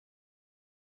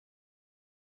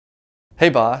Hey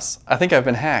boss, I think I've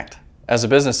been hacked. As a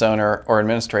business owner or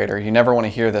administrator, you never want to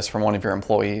hear this from one of your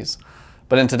employees.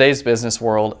 But in today's business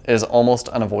world, it is almost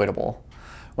unavoidable.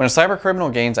 When a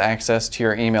cybercriminal gains access to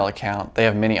your email account, they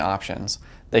have many options.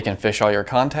 They can phish all your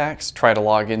contacts, try to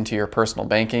log into your personal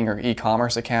banking or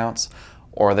e-commerce accounts,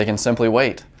 or they can simply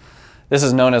wait. This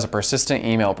is known as a persistent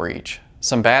email breach.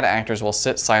 Some bad actors will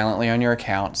sit silently on your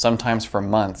account, sometimes for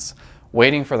months,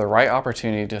 waiting for the right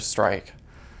opportunity to strike.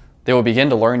 They will begin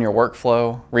to learn your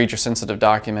workflow, read your sensitive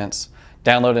documents,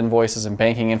 download invoices and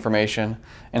banking information,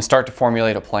 and start to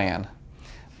formulate a plan.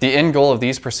 The end goal of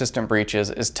these persistent breaches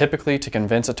is typically to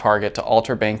convince a target to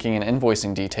alter banking and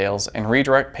invoicing details and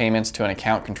redirect payments to an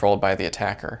account controlled by the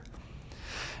attacker.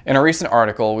 In a recent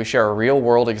article, we share a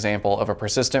real-world example of a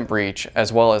persistent breach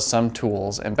as well as some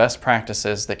tools and best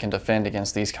practices that can defend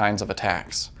against these kinds of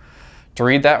attacks. To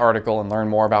read that article and learn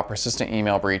more about persistent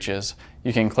email breaches,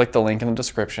 you can click the link in the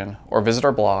description or visit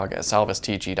our blog at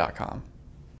salvastg.com.